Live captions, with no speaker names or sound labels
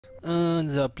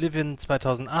The Oblivion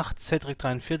 2008, Cedric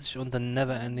 43 und The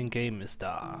Neverending Game ist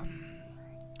da.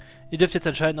 Ihr dürft jetzt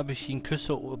entscheiden, ob ich ihn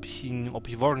küsse, ob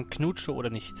ich Warren knutsche oder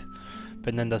nicht.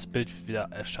 Wenn dann das Bild wieder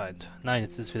erscheint. Nein,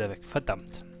 jetzt ist es wieder weg.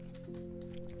 Verdammt.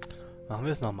 Machen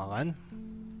wir es nochmal rein.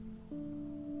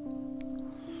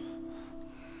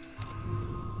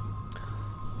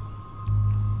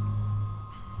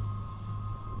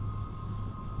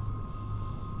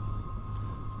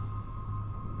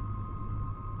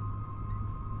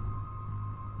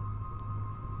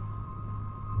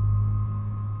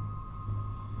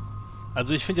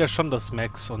 Also ich finde ja schon, dass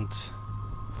Max und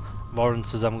Warren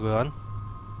zusammengehören.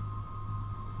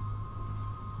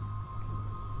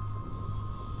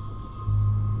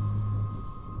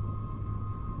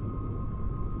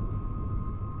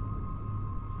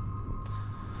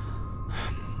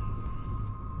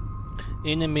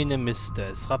 Ene mene Miste,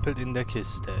 es rappelt in der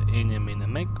Kiste. Ene mene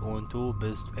Meck und du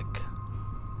bist weg.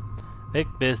 Weg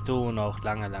bist du noch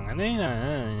lange, lange.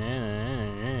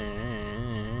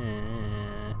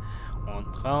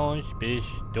 Und traurig bist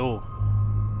du.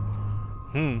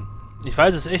 Ich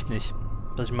weiß es echt nicht,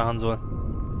 was ich machen soll.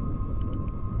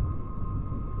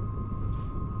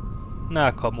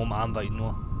 Na komm, umarmen wir ihn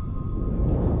nur.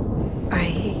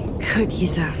 I could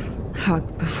use a hug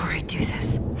before I do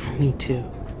this. Me too.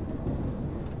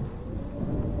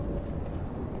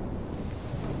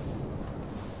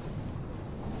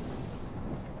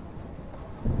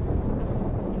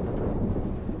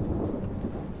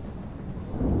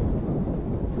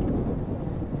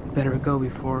 Better go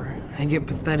before I get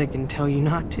pathetic and tell you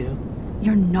not to.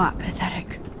 You're not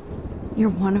pathetic. You're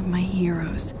one of my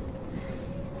heroes.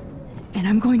 And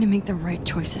I'm going to make the right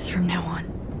choices from now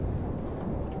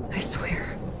on. I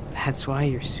swear. That's why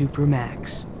you're Super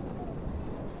Max.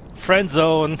 Friend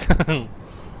zone.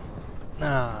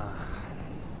 Ah.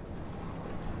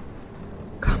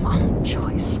 Come on,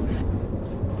 Joyce.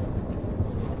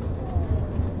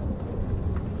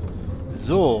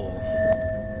 So.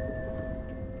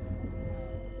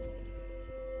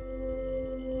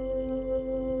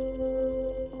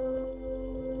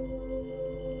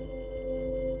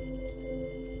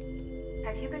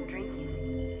 Have you been drinking?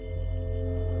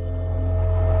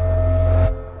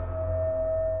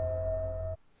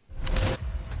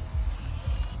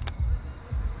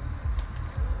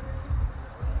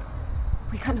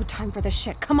 We got no time for this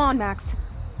shit. Come on, Max.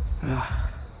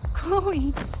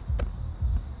 Chloe.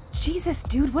 Jesus,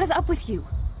 dude, what is up with you?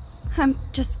 I'm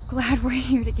just glad we're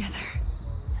here together.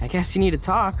 I guess you need to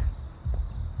talk.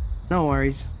 No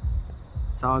worries.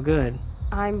 It's all good.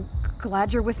 I'm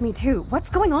glad you're with me too. What's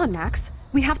going on, Max?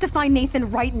 We have to find Nathan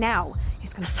right now.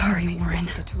 He's gonna Sorry, Warren.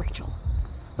 to Rachel.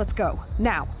 Let's go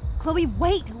now. Chloe,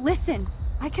 wait, listen.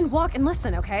 I can walk and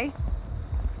listen, okay?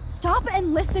 Stop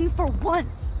and listen for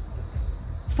once.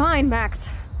 Fine, Max.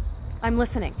 I'm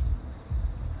listening.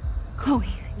 Chloe,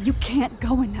 you can't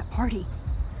go in that party.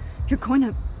 You're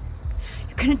gonna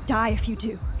die if you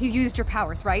do. You used your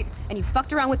powers, right? And you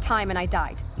fucked around with time and I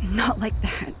died. Not like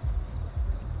that.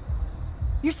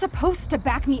 You're supposed to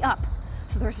back me up.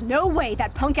 So there's no way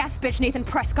that punk-ass bitch Nathan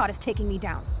Prescott is taking me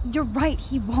down. You're right,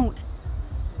 he won't.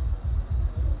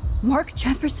 Mark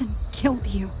Jefferson killed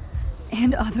you.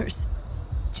 And others.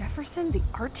 Jefferson, the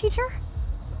art teacher?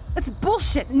 That's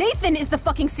bullshit. Nathan is the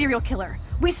fucking serial killer.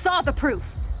 We saw the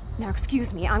proof. Now,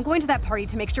 excuse me, I'm going to that party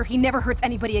to make sure he never hurts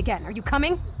anybody again. Are you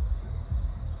coming?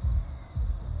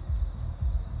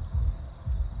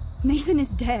 Nathan is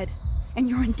dead, and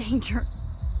you're in danger.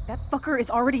 That fucker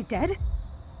is already dead?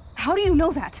 How do you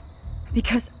know that?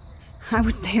 Because I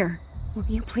was there. Will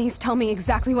you please tell me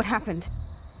exactly what happened?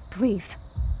 Please.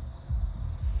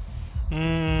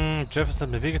 Jefferson hat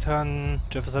mir wehgetan.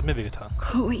 Jefferson hat mir wehgetan.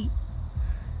 Chloe.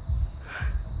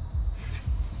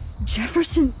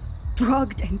 Jefferson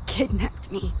drugged and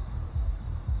kidnapped me.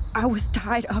 I was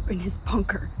tied up in his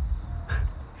bunker.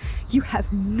 You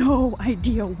have no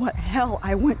idea what hell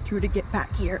I went through to get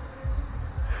back here.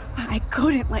 I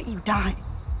couldn't let you die.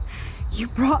 You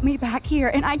brought me back here,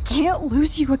 and I can't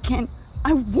lose you again.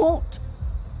 I won't.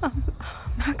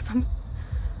 Max,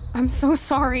 I'm so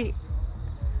sorry.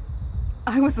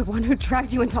 I was the one who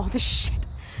dragged you into all this shit.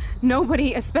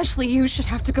 Nobody, especially you, should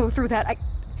have to go through that.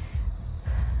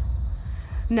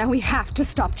 Now we have to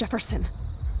stop Jefferson.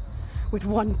 With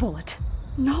one bullet.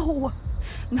 No,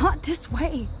 not this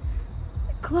way.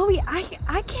 Chloe,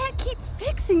 I can't keep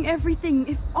fixing everything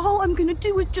if all I'm gonna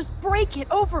do is just break it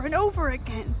over and over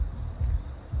again.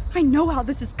 I know how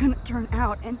this is gonna turn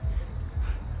out, and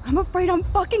I'm afraid I'm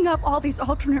fucking up all these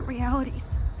alternate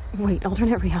realities. Wait,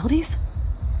 alternate realities?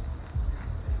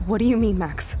 What do you mean,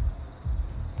 Max?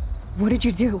 What did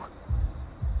you do?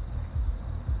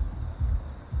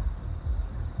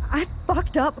 I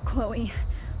fucked up, Chloe.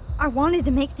 I wanted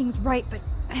to make things right, but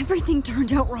everything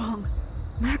turned out wrong.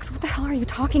 Max, what the hell are you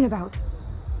talking about?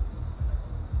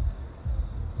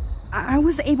 I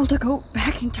was able to go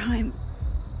back in time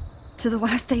to the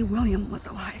last day William was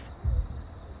alive.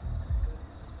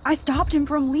 I stopped him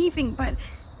from leaving,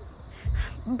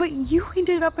 but you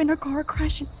ended up in a car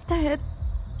crash instead.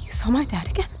 You saw my dad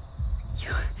again?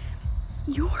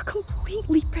 You were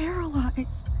completely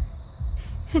paralyzed.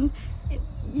 And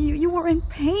you were in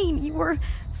pain. You were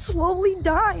slowly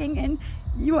dying, and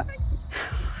you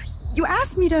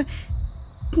asked me to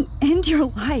end your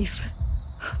life.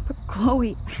 But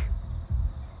Chloe,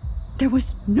 there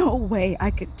was no way I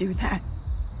could do that.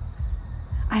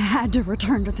 I had to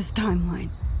return to this timeline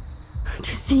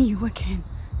to see you again.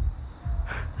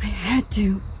 I had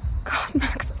to. God,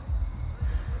 Max.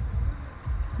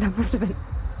 That must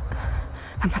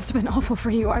have been awful for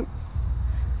you. I'm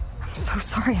so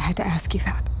sorry I had to ask you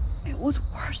that. It was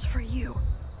worse for you.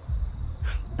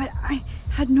 But I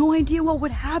had no idea what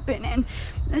would happen, and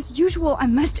as usual, I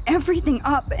messed everything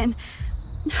up, and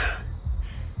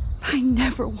I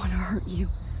never want to hurt you.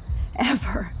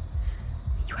 Ever.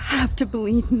 You have to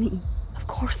believe me. Of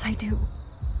course I do.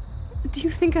 Do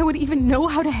you think I would even know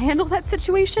how to handle that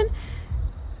situation?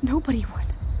 Nobody would.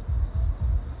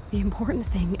 The important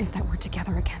thing is that we're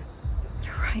together again.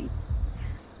 You're right.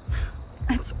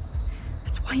 That's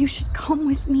why you should come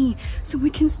with me, so we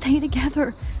can stay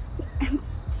together and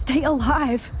stay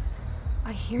alive.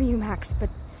 I hear you, Max, but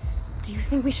do you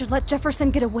think we should let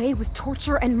Jefferson get away with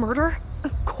torture and murder?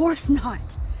 Of course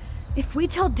not. If we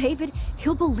tell David,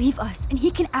 he'll believe us and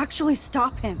he can actually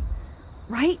stop him.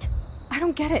 Right? I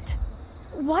don't get it.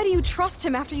 Why do you trust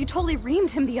him after you totally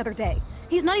reamed him the other day?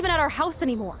 He's not even at our house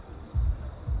anymore.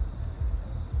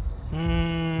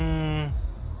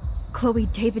 Chloe,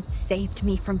 David saved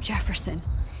me from Jefferson.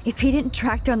 If he didn't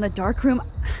track down the darkroom,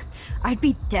 I'd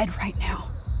be dead right now.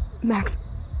 Max,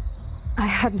 I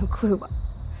had no clue.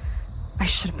 I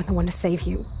should have been the one to save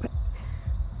you, but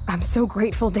I'm so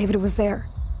grateful David was there.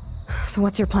 So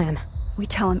what's your plan? We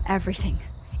tell him everything,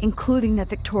 including that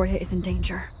Victoria is in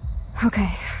danger.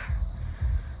 Okay.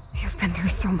 You've been through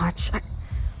so much.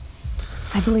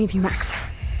 I believe you, Max.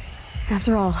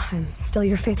 After all, I'm still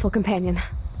your faithful companion.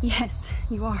 Yes,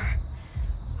 you are.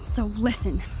 So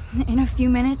listen, in a few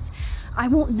minutes, I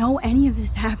won't know any of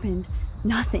this happened.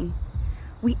 Nothing.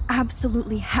 We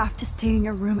absolutely have to stay in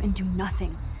your room and do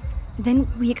nothing. Then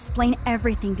we explain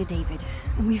everything to David,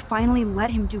 and we finally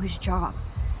let him do his job.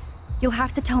 You'll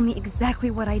have to tell me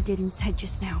exactly what I did and said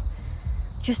just now.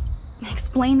 Just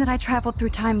explain that I traveled through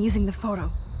time using the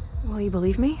photo. Will you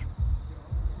believe me?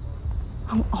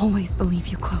 I'll always believe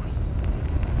you, Chloe.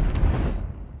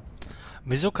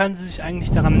 Wieso kann sie sich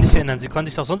eigentlich daran nicht erinnern? Sie konnte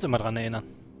sich doch sonst immer daran erinnern.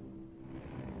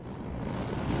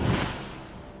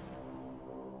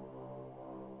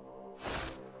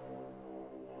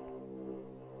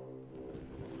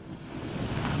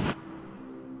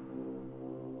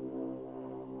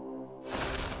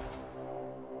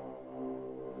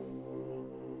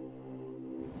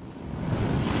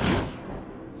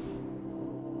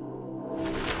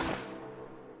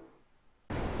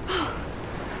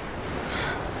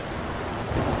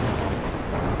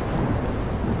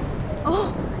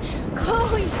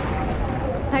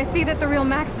 I see that the real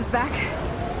Max is back.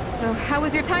 So, how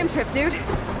was your time trip, dude?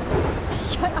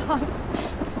 Shut up.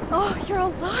 Oh, you're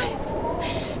alive.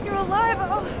 You're alive.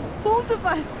 Oh, both of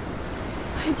us.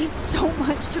 I did so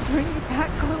much to bring you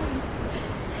back, Chloe.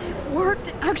 It worked.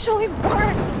 It actually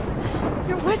worked.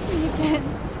 You're with me again.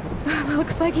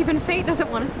 Looks like even fate doesn't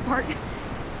want us apart.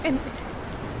 And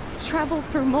I traveled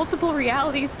through multiple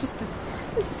realities just to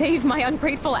save my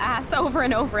ungrateful ass over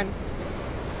and over, and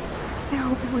I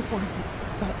hope it was worth it.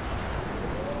 But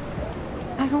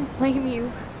I don't blame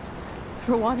you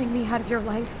for wanting me out of your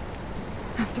life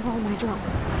after all my drama.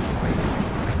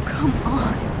 Come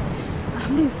on.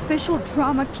 I'm the official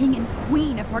drama king and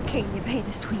queen of Arcadia Bay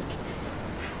this week.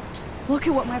 Just look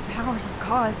at what my powers have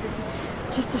caused in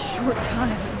just a short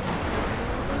time.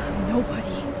 I'm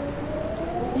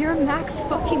nobody. You're Max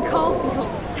fucking Caulfield,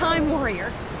 Time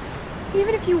Warrior.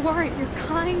 Even if you weren't, you're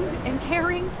kind and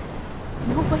caring.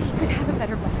 Nobody could have a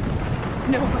better best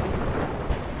friend. Nobody.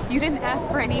 You didn't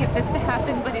ask for any of this to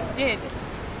happen, but it did.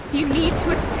 You need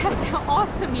to accept how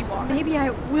awesome you are. Maybe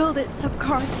I willed it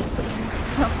subconsciously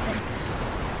or something.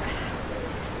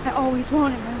 I always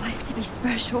wanted my life to be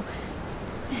special.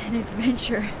 An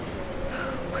adventure.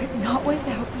 But not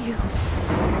without you.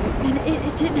 And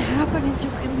it didn't happen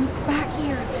until I moved back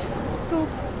here. So,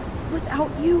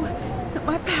 without you,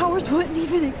 my powers wouldn't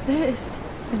even exist.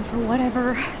 then for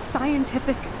whatever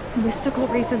scientific, mystical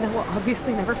reason that we'll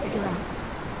obviously never figure out,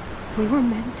 we were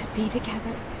meant to be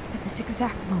together at this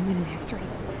exact moment in history.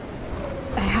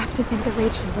 I have to think that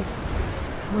Rachel was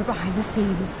somewhere behind the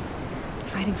scenes,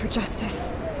 fighting for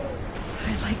justice.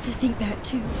 I'd like to think that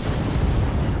too.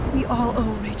 We all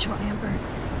owe Rachel Amber.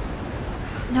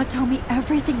 Now tell me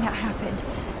everything that happened.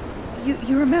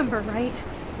 You remember, right?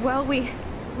 Well, we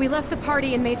left the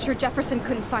party and made sure Jefferson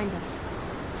couldn't find us.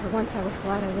 For once, I was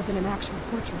glad I lived in an actual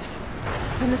fortress.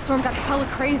 Then the storm got hella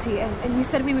crazy, and you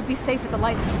said we would be safe at the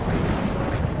lighthouse.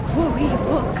 Chloe,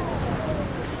 look!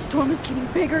 The storm is getting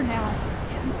bigger now.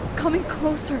 It's coming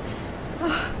closer.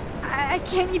 I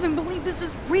can't even believe this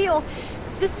is real.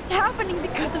 This is happening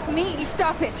because of me.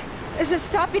 Stop it! Just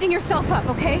stop beating yourself up,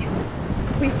 okay?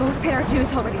 We've both paid our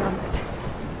dues already on it.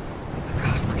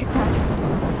 God, look at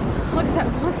that. Look at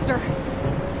that monster.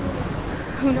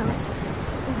 Who knows?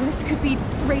 This could be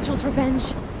Rachel's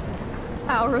revenge.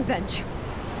 Our revenge.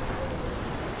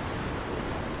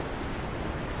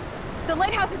 The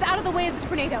lighthouse is out of the way of the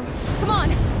tornado. Come on!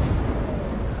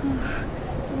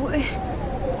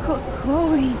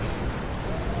 Chloe...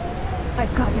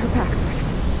 I've got your back,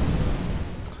 Max.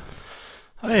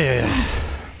 Hey.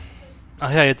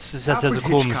 Ach ja, jetzt ist das ja so Alfred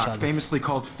komisch Hitchcock alles. famously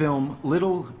called film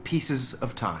little pieces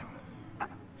of time.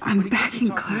 I'm back in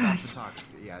class.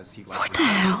 What the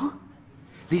hell?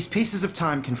 These pieces of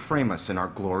time can frame us in our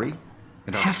glory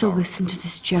and I our have to sorrow. listen to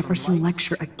this Jefferson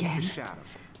lecture again.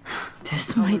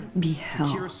 This might be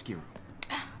hell.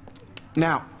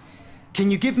 Now,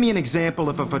 can you give me an example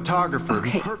of a photographer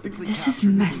Okay, who perfectly this is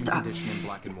captured messed human up. condition in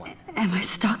black and white? Am I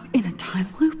stuck in a time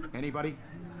loop? Anybody?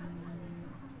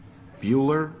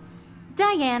 Bueller?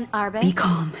 Diane Arbus. Be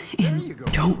calm There and you go.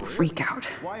 don't freak out.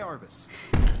 Why Arvis?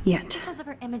 Yet. Because of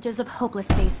her images of hopeless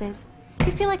faces.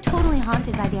 You feel like totally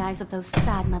haunted by the eyes of those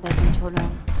sad mothers and children.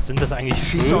 Sind das eigentlich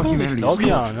She saw Vögel? Ich humanity glaube as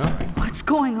ja, torture, ne? right? What's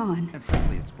going on? And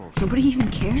frankly, it's bullshit. Nobody even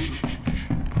cares?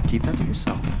 Keep that to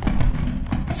yourself.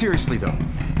 Seriously though,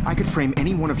 I could frame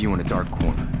any one of you in a dark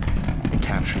corner and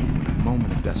capture you in a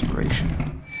moment of desperation.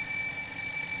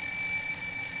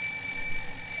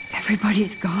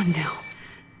 Everybody's gone now.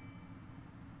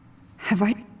 Have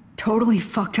I totally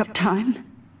fucked up time?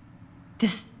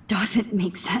 This doesn't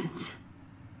make sense.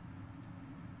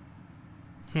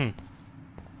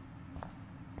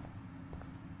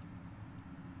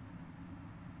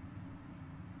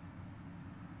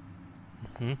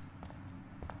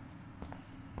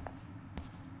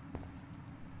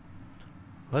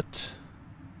 What?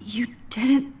 You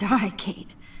didn't die,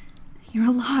 Kate. You're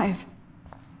alive.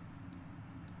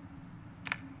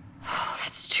 Oh,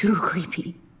 that's too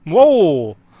creepy.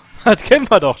 Wow! Das kennen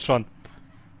wir doch schon.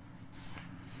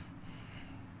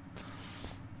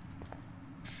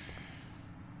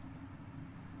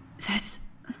 That's...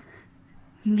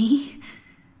 me?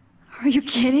 Are you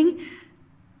kidding?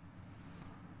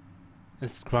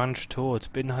 Ist Grunge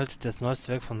tot? Beinhaltet das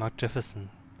neueste Werk von Mark Jefferson.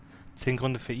 10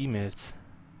 Gründe für E-Mails.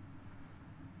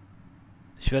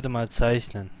 Ich werde mal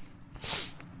zeichnen.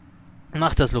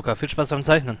 Mach das, Luca. Viel Spaß beim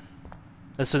Zeichnen.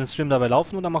 Lässt du den Stream dabei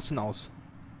laufen oder machst du ihn aus?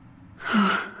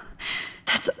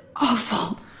 That's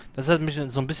awful. Das hat mich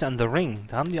so ein bisschen an The Ring.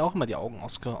 Da haben die auch immer die Augen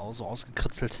so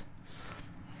ausgekritzelt.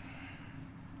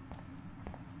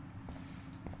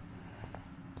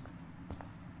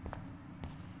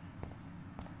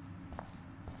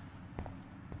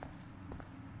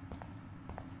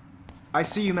 I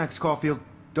see you, Max Caulfield.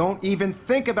 Don't even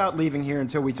think about leaving here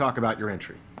until we talk about your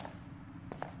entry.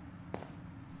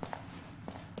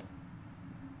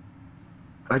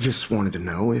 I just wanted to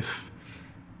know if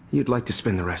you'd like to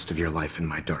spend the rest of your life in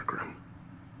my darkroom.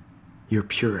 Your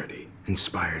purity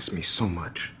inspires me so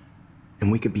much,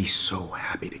 and we could be so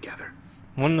happy together.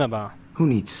 Wunderbar. Who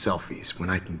needs selfies when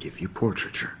I can give you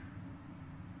portraiture?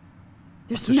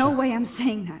 There's no way I'm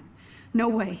saying that. No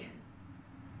way.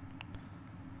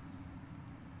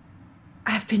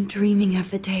 I've been dreaming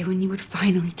of the day when you would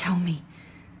finally tell me.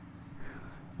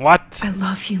 What? I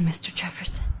love you, Mr.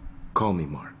 Jefferson. Call me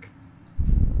Mark.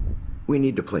 We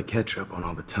need to play catch-up on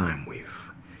all the time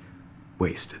we've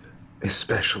wasted.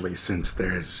 Especially since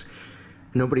there's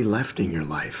nobody left in your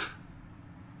life.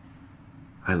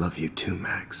 I love you too,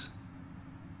 Max.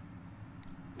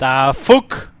 Da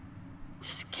Fuck!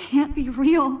 This can't be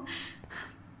real.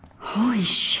 Holy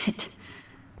shit.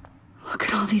 Look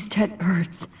at all these dead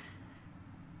birds.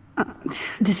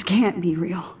 This can't be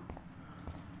real.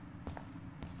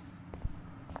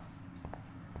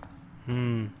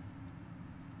 Oh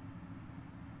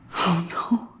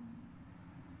no.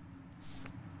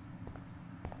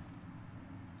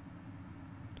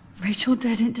 Rachel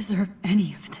didn't deserve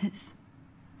any of this.